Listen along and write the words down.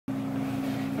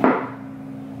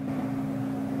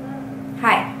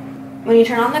When you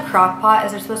turn on the crock pot,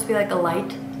 is there supposed to be like a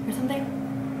light or something?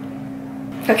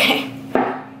 Okay.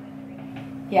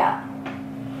 Yeah.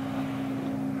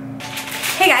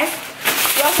 Hey guys.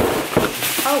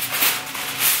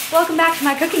 Welcome back to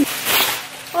my cooking.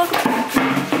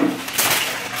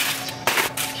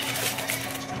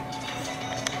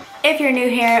 If you're new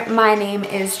here, my name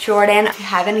is Jordan. If you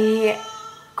have any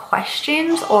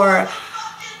questions or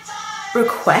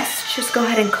requests, just go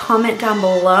ahead and comment down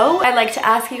below. I'd like to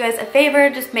ask you guys a favor.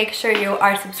 Just make sure you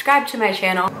are subscribed to my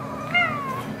channel.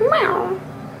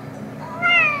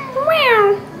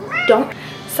 Don't.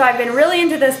 So I've been really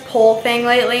into this poll thing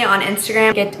lately on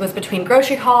Instagram. It was between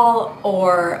grocery haul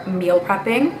or meal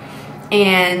prepping,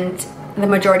 and the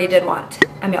majority did want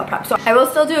a meal prep. So I will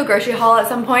still do a grocery haul at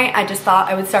some point. I just thought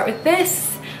I would start with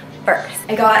this first.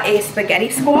 I got a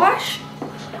spaghetti squash,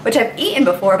 which I've eaten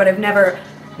before, but I've never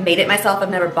made it myself.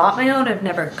 I've never bought my own. I've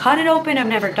never cut it open. I've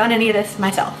never done any of this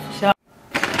myself. So,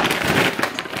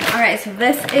 all right, so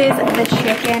this is the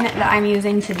chicken that I'm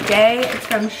using today. It's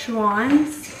from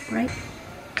Schwann's, right?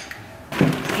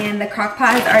 And the crock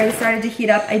pot has already started to heat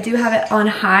up. I do have it on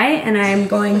high, and I'm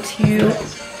going to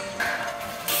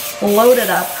load it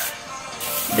up.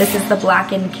 This is the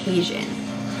blackened Cajun.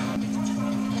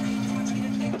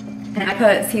 And I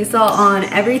put sea salt on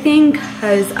everything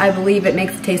because I believe it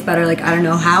makes it taste better. Like, I don't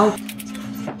know how.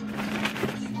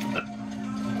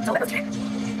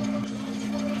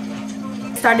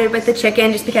 Started with the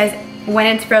chicken just because when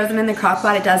it's frozen in the crock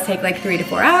pot, it does take like 3 to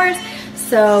 4 hours.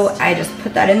 So I just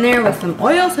put that in there with some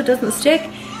oil so it doesn't stick,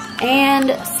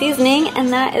 and seasoning,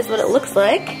 and that is what it looks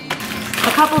like.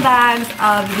 A couple bags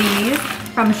of these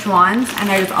from Schwann's, and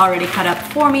they're just already cut up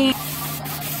for me.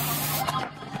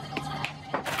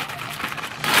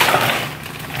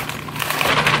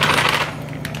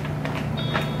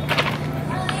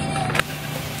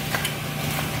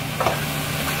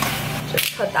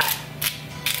 Just put that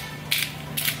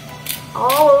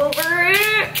all over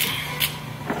it.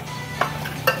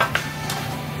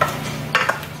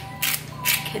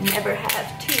 Can never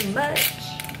have too much.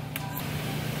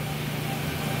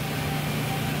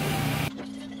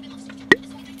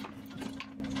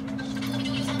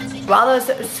 While those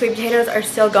sweet potatoes are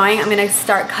still going, I'm gonna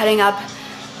start cutting up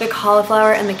the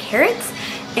cauliflower and the carrots,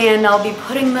 and I'll be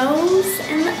putting those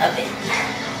in the oven,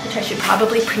 which I should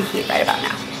probably preheat right about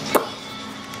now.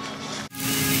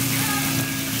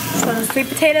 So the sweet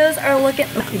potatoes are looking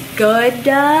good.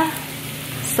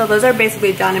 So those are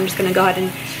basically done. I'm just gonna go ahead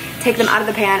and take them out of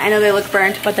the pan. I know they look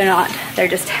burnt, but they're not. They're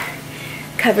just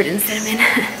covered in cinnamon.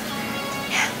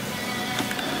 Yeah.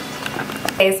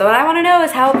 Okay, so what I want to know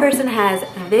is how a person has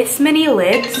this many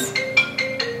lids.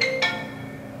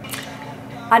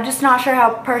 I'm just not sure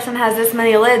how a person has this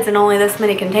many lids and only this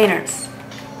many containers.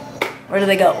 Where do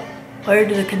they go? Where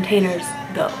do the containers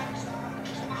go?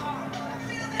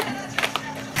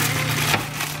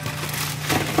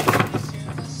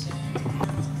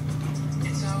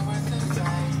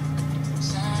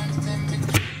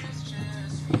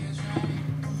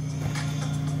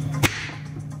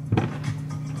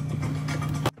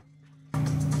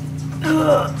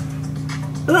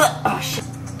 Oh shit.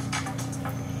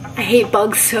 I hate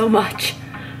bugs so much.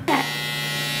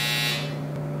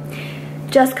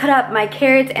 Just cut up my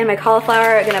carrots and my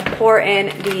cauliflower. I'm gonna pour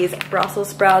in these Brussels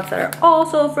sprouts that are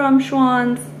also from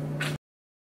Schwann's.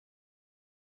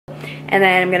 And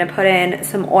then I'm gonna put in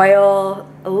some oil,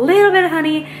 a little bit of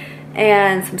honey,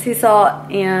 and some sea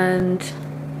salt, and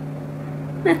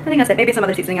I think that's it. Maybe some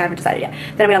other seasoning, I haven't decided yet.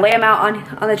 Then I'm gonna lay them out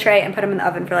on the tray and put them in the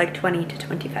oven for like 20 to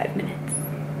 25 minutes.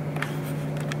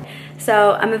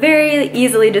 So I'm a very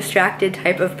easily distracted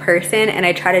type of person, and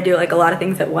I try to do like a lot of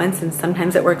things at once, and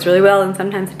sometimes it works really well and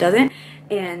sometimes it doesn't.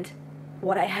 And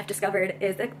what I have discovered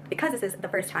is that because this is the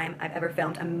first time I've ever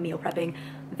filmed a meal prepping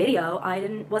video,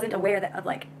 I wasn't aware of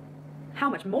like how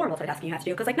much more multitasking you have to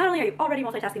do. Because like not only are you already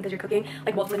multitasking because you're cooking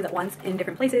like multiple things at once in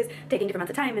different places, taking different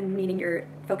amounts of time and needing your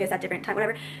focus at different time,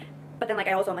 whatever. But then like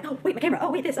I'm like, oh wait, my camera,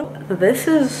 oh wait, this, oh. This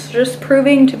is just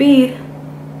proving to be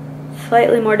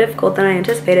slightly more difficult than I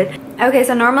anticipated. Okay,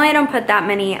 so normally I don't put that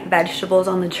many vegetables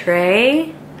on the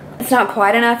tray. It's not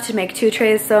quite enough to make 2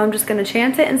 trays, so I'm just gonna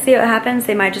chance it and see what happens.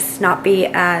 They might just not be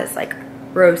as like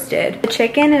roasted. The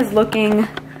chicken is looking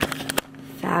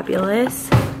fabulous.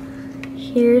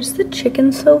 Here's the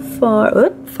chicken so far.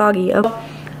 Oop, foggy. Oh.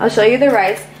 I'll show you the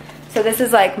rice. So this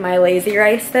is like my lazy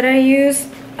rice that I use.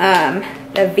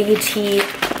 The VT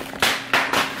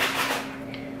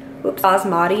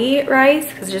basmati rice,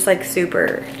 because it's just like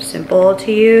super simple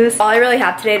to use. All I really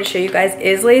have today to show you guys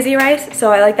is lazy rice,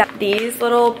 so I like that. These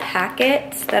little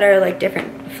packets that are like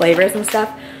different flavors and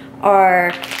stuff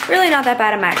are really not that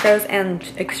bad at macros and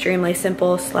extremely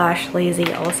simple slash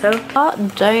lazy also.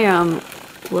 Oh damn,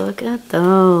 look at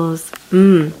those.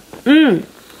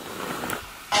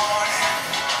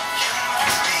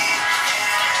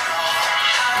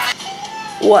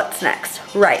 What's next?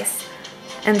 Rice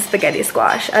and spaghetti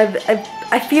squash.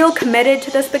 I feel committed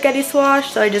to the spaghetti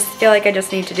squash, so I just feel like I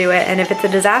just need to do it, and if it's a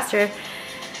disaster,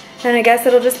 then I guess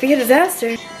it'll just be a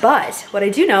disaster. But what I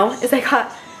do know is I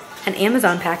got an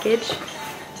Amazon package.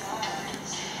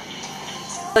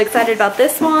 I'm excited about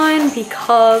this one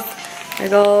because I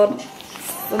got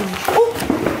some,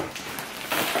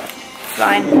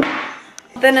 fine.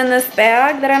 Then in this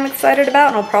bag that I'm excited about,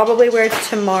 and I'll probably wear it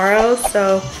tomorrow,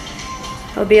 so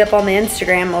it'll be up on the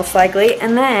Instagram most likely.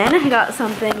 And then I got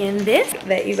something in this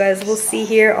that you guys will see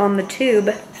here on the tube.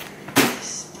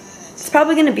 It's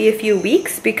probably gonna be a few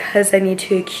weeks because I need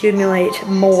to accumulate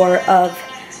more of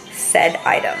said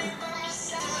item.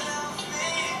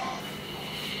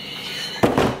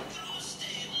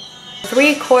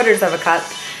 Three-quarters of a cup.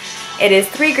 It is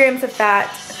 3 grams of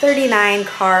fat, 39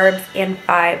 carbs, and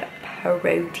 5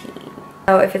 protein.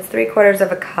 So if it's 3/4 of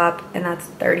a cup and that's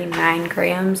 39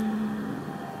 grams,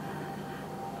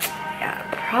 yeah,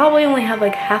 probably only have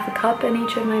like half a cup in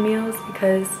each of my meals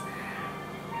because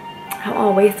I don't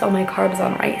want to waste all my carbs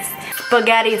on rice.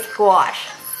 Spaghetti squash.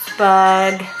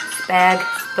 Spaghetti.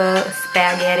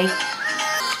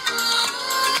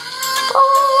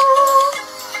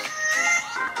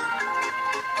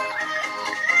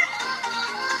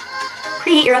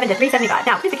 Preheat your oven to 375.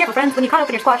 Now, please be careful, friends. When you cut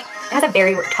open your squash, it has a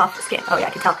very tough skin. Oh yeah, I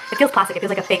can tell. It feels plastic. It feels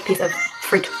like a fake piece of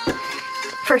fruit.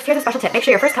 First, here's a special tip. Make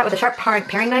sure you're first cut with a sharp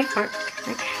paring knife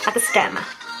at the stem.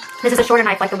 This is a shorter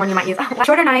knife like the one you might use. A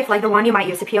shorter knife like the one you might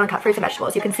use to peel and cut fruits and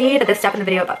vegetables. You can see that this step in the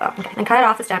video above. Oh, okay. Then cut it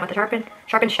off the stem with a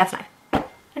sharpened chef's knife.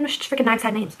 And freaking knives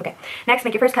had names. Okay. Next,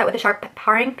 make your first cut with a sharp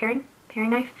paring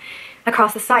knife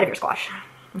across the side of your squash.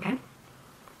 Okay.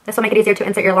 This will make it easier to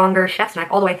insert your longer chef's knife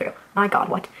all the way through. My God,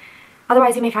 what?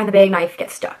 Otherwise, you may find the big knife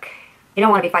gets stuck. You don't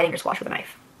want to be fighting your squash with a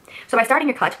knife. So by starting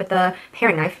your cut with the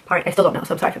paring knife, I still don't know,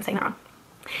 so I'm sorry if I'm saying that wrong.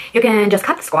 You can just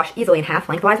cut the squash easily in half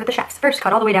lengthwise with the chef's. First,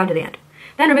 cut all the way down to the end.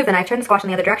 Then remove the knife, turn the squash in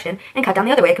the other direction, and cut down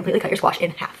the other way, completely cut your squash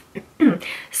in half.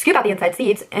 Scoop out the inside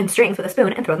seeds and strings with a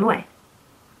spoon and throw them away.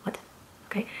 What?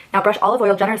 Okay. Now brush olive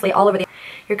oil generously all over the...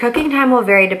 Your cooking time will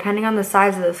vary depending on the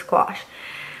size of the squash.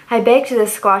 I baked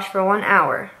this squash for 1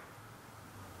 hour.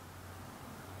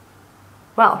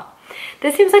 Well,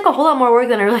 this seems like a whole lot more work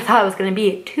than I really thought it was going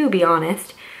to be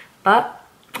honest. But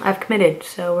I've committed,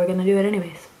 so we're going to do it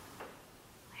anyways.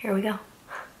 Here we go.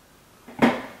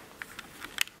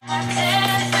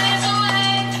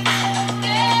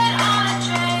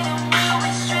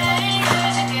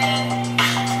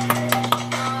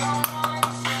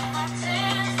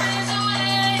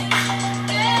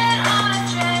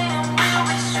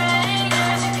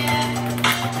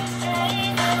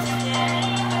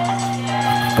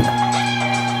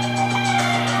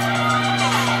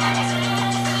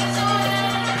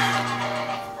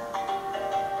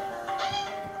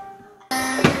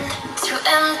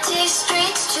 Empty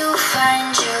streets to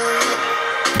find you.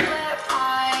 Where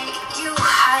are you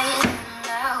hiding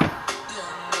now?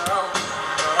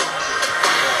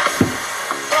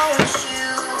 Won't you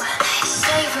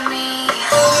save me?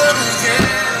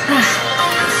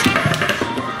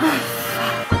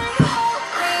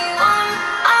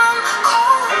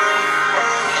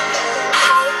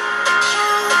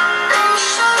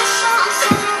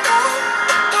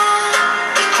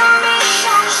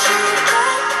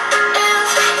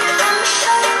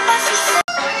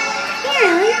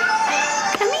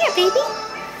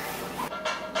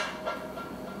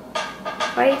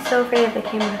 Why are you so afraid of the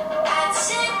camera?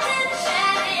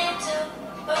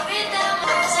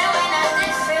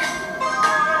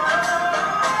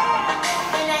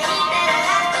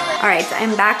 Alright, so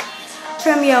I'm back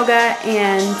from yoga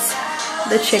and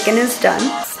the chicken is done.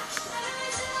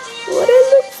 What it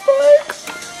looks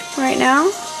like right now.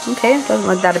 Okay, it doesn't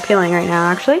look that appealing right now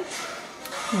actually.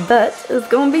 But it's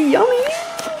gonna be yummy.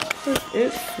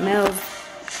 It smells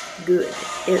good.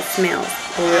 It smells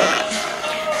real good.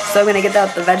 So I'm gonna get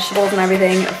out the vegetables and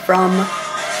everything from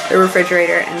the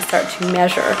refrigerator and start to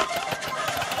measure.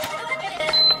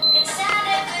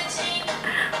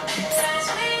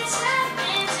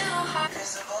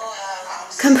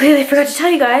 Completely forgot to tell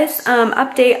you guys,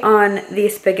 update on the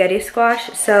spaghetti squash.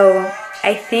 So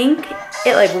I think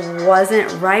it like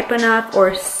wasn't ripe enough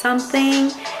or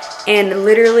something, and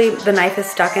literally the knife is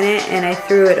stuck in it and I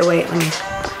threw it away. Let me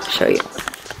show you.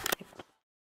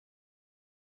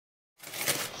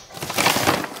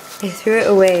 I threw it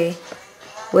away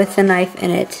with the knife in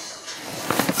it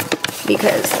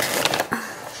because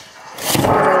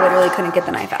literally couldn't get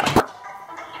the knife out.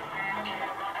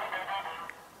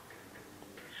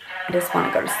 I just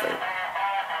want to go to sleep.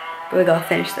 But we go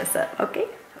finish this up, okay?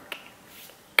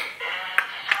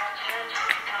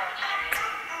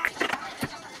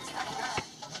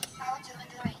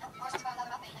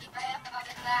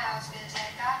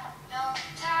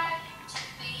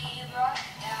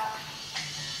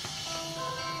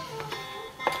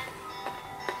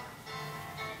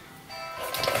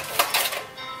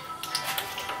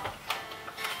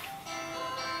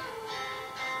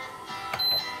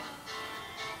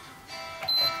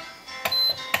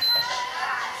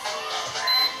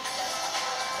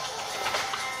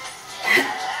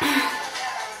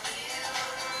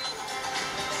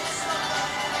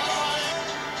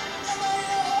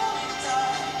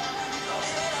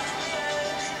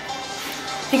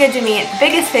 If you could do me the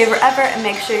biggest favor ever and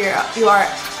make sure you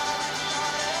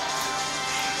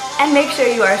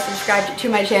are subscribed to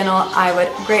my channel, I would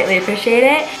greatly appreciate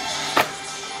it.